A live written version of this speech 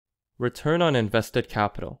Return on invested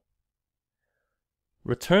capital.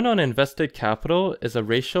 Return on invested capital is a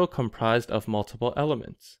ratio comprised of multiple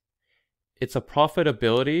elements. It's a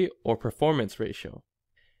profitability or performance ratio.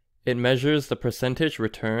 It measures the percentage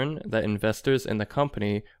return that investors in the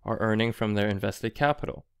company are earning from their invested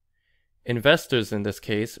capital. Investors in this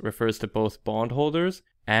case refers to both bondholders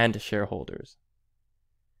and shareholders.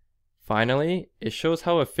 Finally, it shows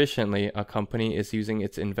how efficiently a company is using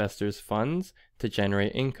its investors' funds to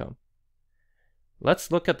generate income.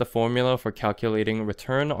 Let's look at the formula for calculating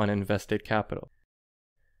return on invested capital.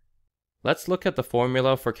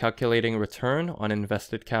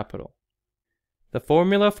 The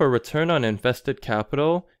formula for return on invested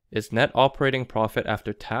capital is net operating profit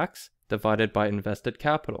after tax divided by invested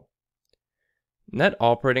capital. Net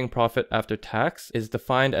operating profit after tax is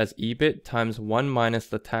defined as EBIT times 1 minus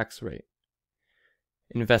the tax rate.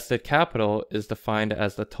 Invested capital is defined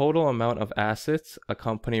as the total amount of assets a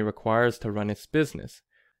company requires to run its business,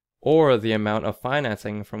 or the amount of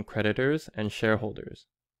financing from creditors and shareholders.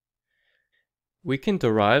 We can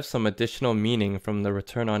derive some additional meaning from the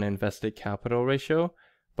return on invested capital ratio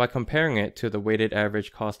by comparing it to the weighted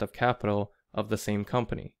average cost of capital of the same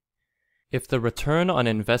company. If the return on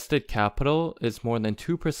invested capital is more than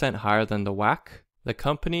 2% higher than the WACC, the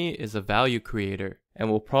company is a value creator and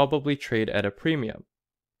will probably trade at a premium.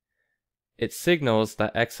 It signals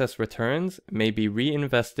that excess returns may be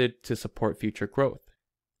reinvested to support future growth.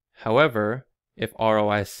 However, if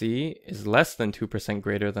ROIC is less than 2%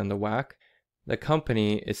 greater than the WACC, the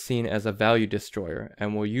company is seen as a value destroyer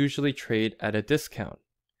and will usually trade at a discount.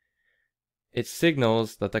 It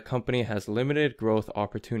signals that the company has limited growth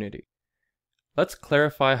opportunity. Let's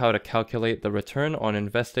clarify how to calculate the return on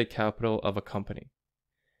invested capital of a company.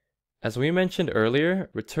 As we mentioned earlier,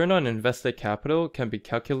 return on invested capital can be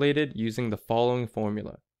calculated using the following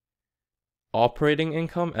formula. Operating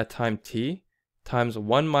income at time t times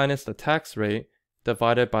 1 minus the tax rate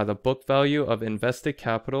divided by the book value of invested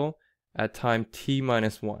capital at time t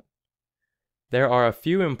minus 1. There are a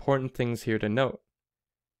few important things here to note.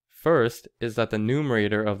 First is that the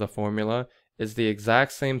numerator of the formula is the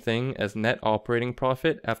exact same thing as net operating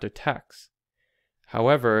profit after tax.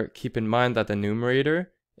 However, keep in mind that the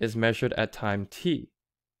numerator is measured at time t.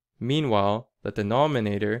 Meanwhile, the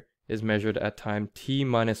denominator is measured at time t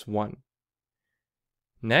minus 1.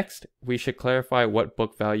 Next, we should clarify what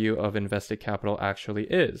book value of invested capital actually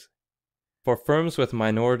is. For firms with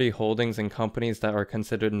minority holdings in companies that are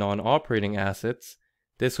considered non-operating assets,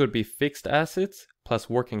 this would be fixed assets plus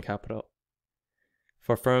working capital.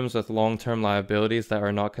 For firms with long-term liabilities that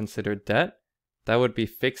are not considered debt, that would be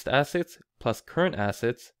fixed assets plus current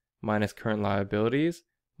assets minus current liabilities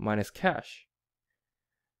minus cash.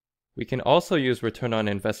 We can also use return on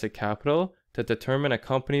invested capital to determine a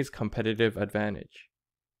company's competitive advantage.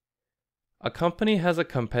 A company has a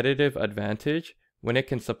competitive advantage when it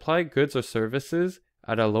can supply goods or services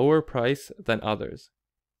at a lower price than others.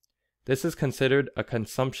 This is considered a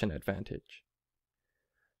consumption advantage.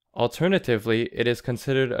 Alternatively, it is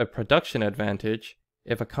considered a production advantage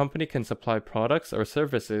if a company can supply products or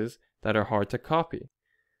services that are hard to copy.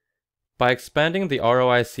 By expanding the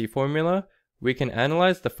ROIC formula, we can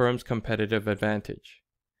analyze the firm's competitive advantage.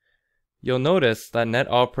 You'll notice that net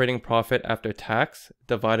operating profit after tax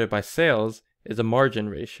divided by sales is a margin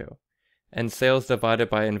ratio, and sales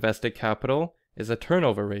divided by invested capital is a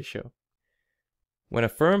turnover ratio. When a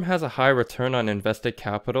firm has a high return on invested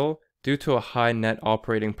capital due to a high net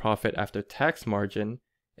operating profit after tax margin,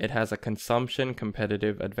 it has a consumption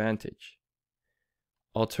competitive advantage.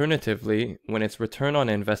 Alternatively, when its return on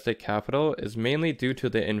invested capital is mainly due to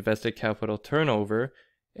the invested capital turnover,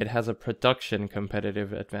 it has a production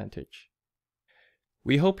competitive advantage.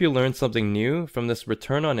 We hope you learned something new from this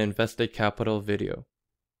return on invested capital video.